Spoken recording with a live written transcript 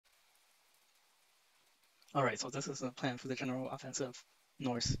Alright, so this is the plan for the general offensive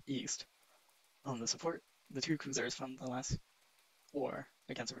northeast. The support, the two cruisers from the last war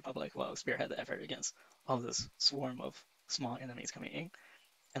against the Republic will spearhead the effort against all this swarm of small enemies coming in,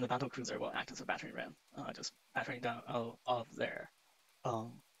 and the battle cruiser will act as a battering ram, just battering down all of their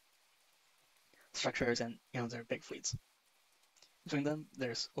um, structures and their big fleets. Between them,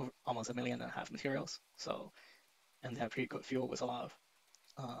 there's almost 1.5 million materials, so and they have pretty good fuel with a lot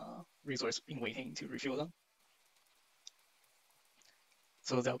of resource in waiting to refuel them.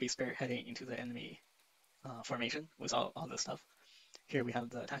 So they'll be spearheading into the enemy formation with all this stuff. Here we have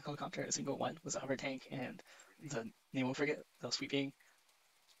the attack helicopter, a single one with a hover tank, and the naval frigate, the sweeping,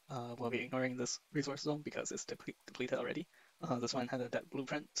 will be ignoring this resource zone because it's depleted already. This one had a dead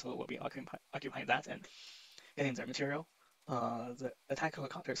blueprint, so we'll be occupying that and getting their material. The attack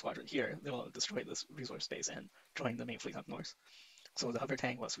helicopter squadron here, they will destroy this resource base and join the main fleet up north. So the hover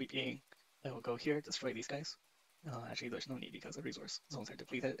tank will sweep in, it will go here, destroy these guys. Actually, there's no need because the resource zones are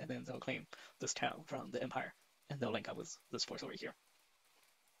depleted, and then they'll claim this town from the Empire, and they'll link up with this force over here.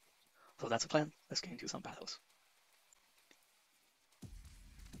 So that's the plan. Let's get into some battles.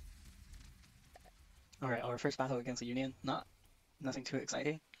 Alright, our first battle against the Union, nothing too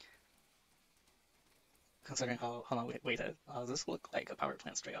exciting, considering how long we waited. This looked like a power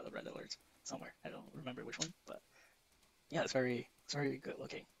plant straight out of Red Alert somewhere. I don't remember which one, but yeah, it's very good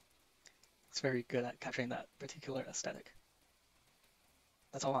looking. It's very good at capturing that particular aesthetic.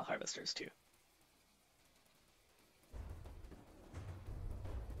 That's all on harvesters too.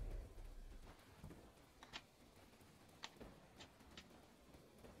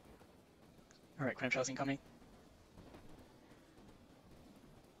 Alright, clamshells incoming.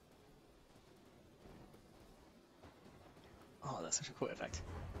 Oh, that's such a cool effect.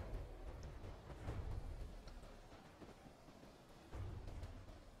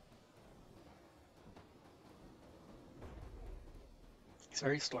 It's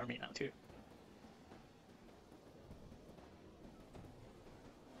very stormy now too.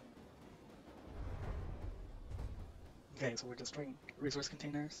 Okay, so we're destroying resource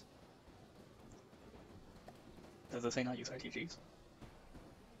containers. Does this say not use RTGs?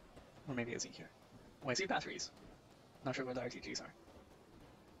 Or maybe it's in here. Oh, I see batteries. Not sure where the RTGs are.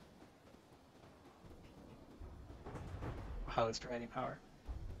 How it's providing power.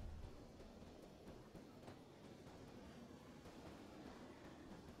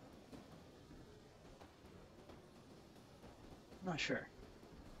 Not sure.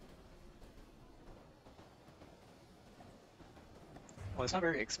 Well, it's not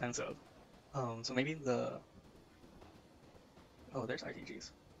very expensive. So maybe the... Oh, there's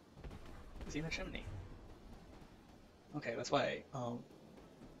RTGs. Is he in the chimney? Okay, that's why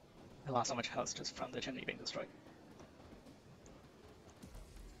I lost so much health just from the chimney being destroyed.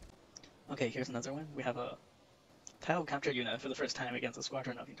 Okay, here's another one. We have a tile capture unit for the first time against a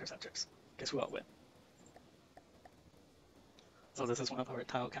squadron of interceptors. Guess who I'll win? So this is one of our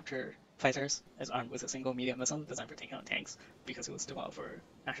tile capture fighters. It's armed with a single medium missile designed for taking out tanks because it was developed for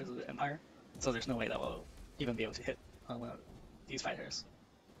Ashes of the Empire. So there's no way that we'll even be able to hit one of these fighters.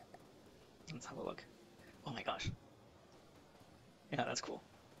 Let's have a look. Oh my gosh. Yeah, that's cool.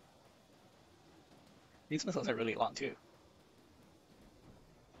 These missiles are really long too.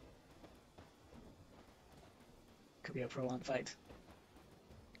 Could be a prolonged fight.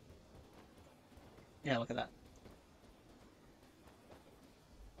 Yeah, look at that.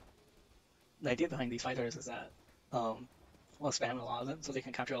 The idea behind these fighters is that, well, spam a lot of them so they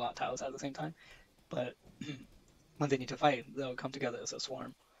can capture a lot of tiles at the same time. But when they need to fight, they'll come together as a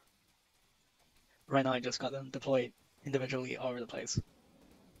swarm. Right now, I just got them deployed individually all over the place.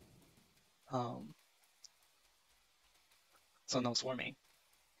 Um, so no swarming,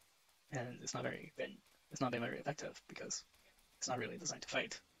 and it's not been very effective because it's not really designed to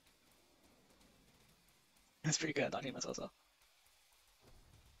fight. It's pretty good at dodging missiles though.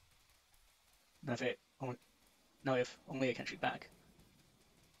 Now if it only, now if only it can shoot back.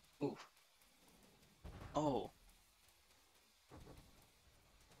 Ooh. Oh.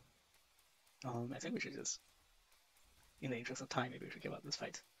 I think we should just, in the interest of time, maybe we should give up this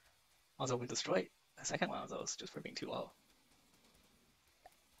fight. Although we destroyed a second one of those just for being too low.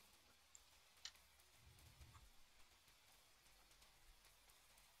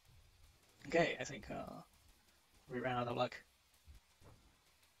 Okay, I think we ran out of luck.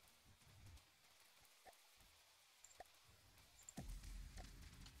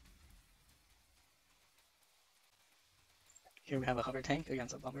 Here we have a hover tank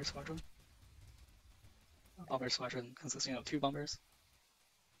against a bomber squadron. A bomber squadron consisting of 2 bombers.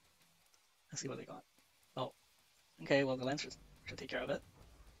 Let's see what they got. Oh, okay, well the Lance should take care of it.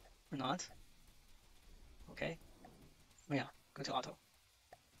 Or not. Okay. Oh yeah, go to auto.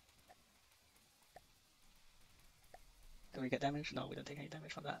 Did we get damage? No, we didn't take any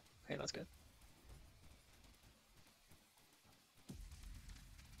damage from that. Okay, that's good.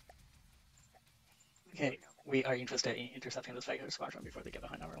 Okay, we are interested in intercepting this Viper squadron before they get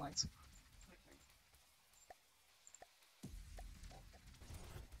behind our lines.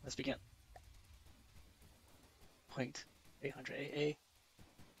 Let's begin. Point 800 AA.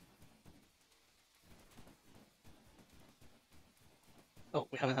 Oh,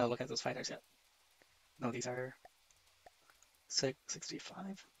 we haven't had a look at those fighters yet. No, these are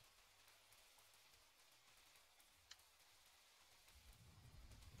 665.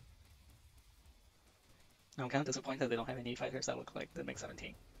 I'm kind of disappointed they don't have any fighters that look like the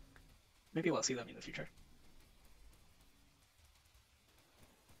MiG-17. Maybe we'll see them in the future.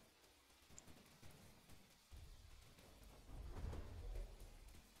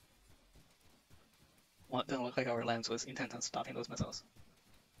 Well, it didn't look like our lens was intent on stopping those missiles.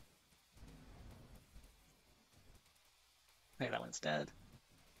 Okay, that one's dead.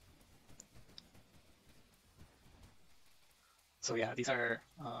 So yeah, these are,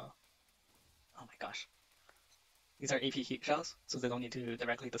 oh my gosh. These are AP heat shells, so they don't need to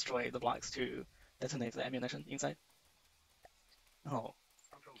directly destroy the blocks to detonate the ammunition inside. Oh,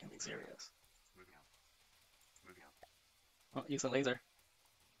 can't be serious. Oh, use a laser.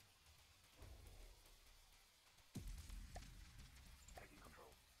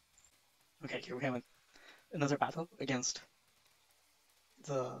 Okay, here we have another battle against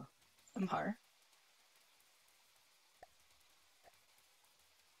the Empire.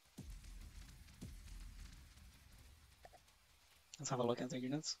 Let's have a look at the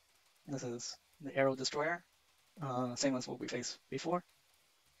units. This is the Aero Destroyer, same as what we faced before.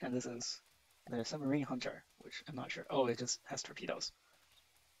 And this is the Submarine Hunter, which I'm not sure. Oh, it just has torpedoes.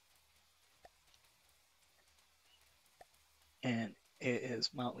 And it is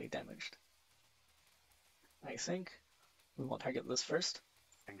mildly damaged. I think we will target this first.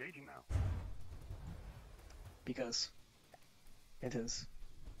 Engaging now. Because it is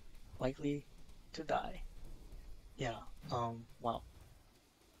likely to die. Yeah, wow.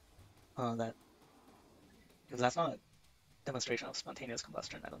 That, if that's not a demonstration of spontaneous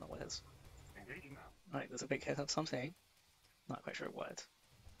combustion, I don't know what is. Engaging now. Alright, there's a big hit of something. Not quite sure what.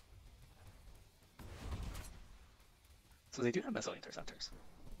 So they do have missile interceptors.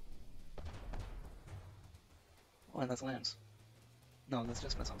 Oh, and that's lambs. No, that's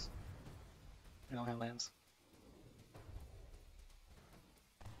just missiles. They don't have lambs.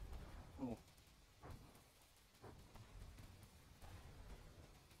 Ooh.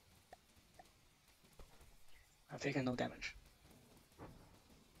 I've taken no damage.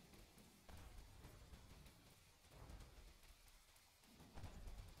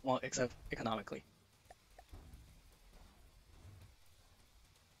 Well, except economically.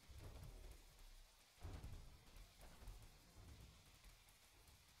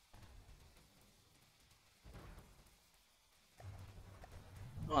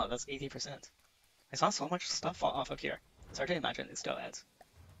 Oh, that's 80%. I saw so much stuff fall off of here. It's hard to imagine it still adds,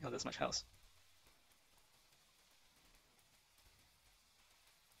 this much health.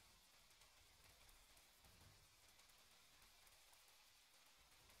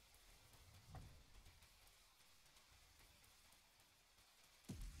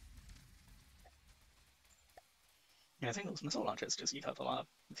 Yeah, I think those missile launchers just eat up a lot of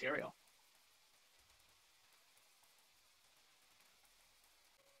material.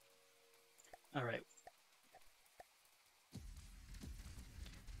 Alright.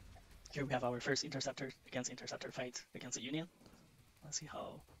 Here we have our first interceptor against interceptor fight against the Union. Let's see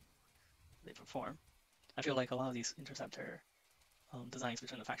how they perform. I feel like a lot of these interceptor designs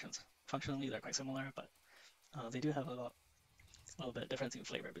between the factions, functionally they're quite similar, but they do have a little bit difference in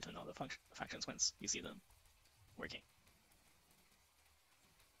flavor between all the factions once you see them working.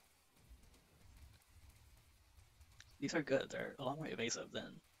 These are good. They're a lot more evasive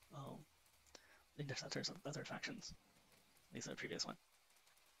than interceptors of other factions, at least the previous one.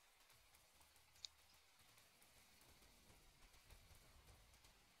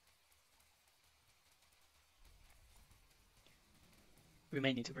 We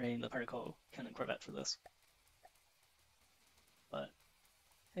may need to bring the particle cannon corvette for this. But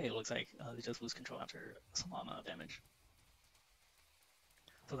hey, it looks like they just lose control after some amount of damage.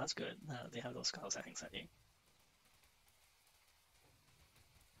 So that's good. They have those skull settings setting.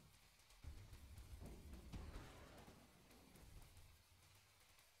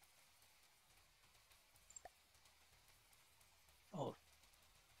 Oh.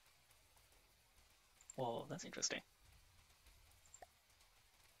 Well, that's interesting.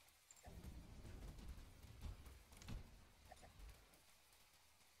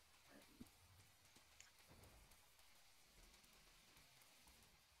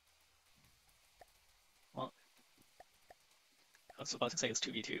 was about to say it's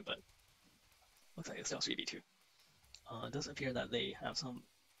 2v2, but looks like it's still 3v2. It does appear that they have some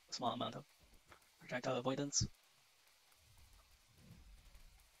small amount of projectile avoidance.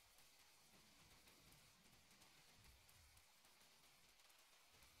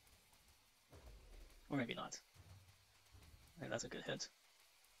 Or maybe not. Okay, that's a good hit.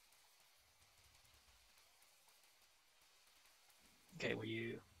 Okay, are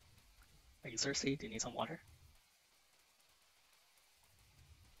you thirsty? Do you need some water?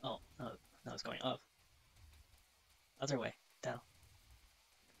 Oh, no, no, it's going up. Other way, down.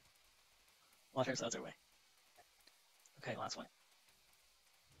 Water's the other way. Okay, last one.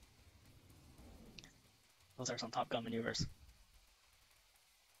 Those are some Top Gun maneuvers.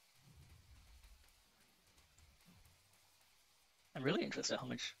 I'm really interested how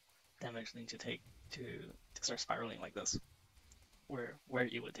much damage they need to take to start spiraling like this. Where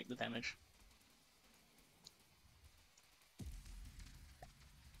you would take the damage.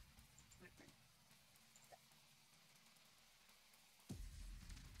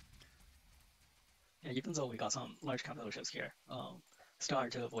 Yeah, even though we got some large capital ships here, still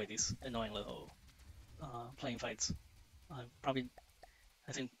hard to avoid these annoying little plane fights. Probably,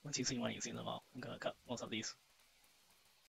 I think once you've seen one, you've seen them all. I'm gonna cut most of these.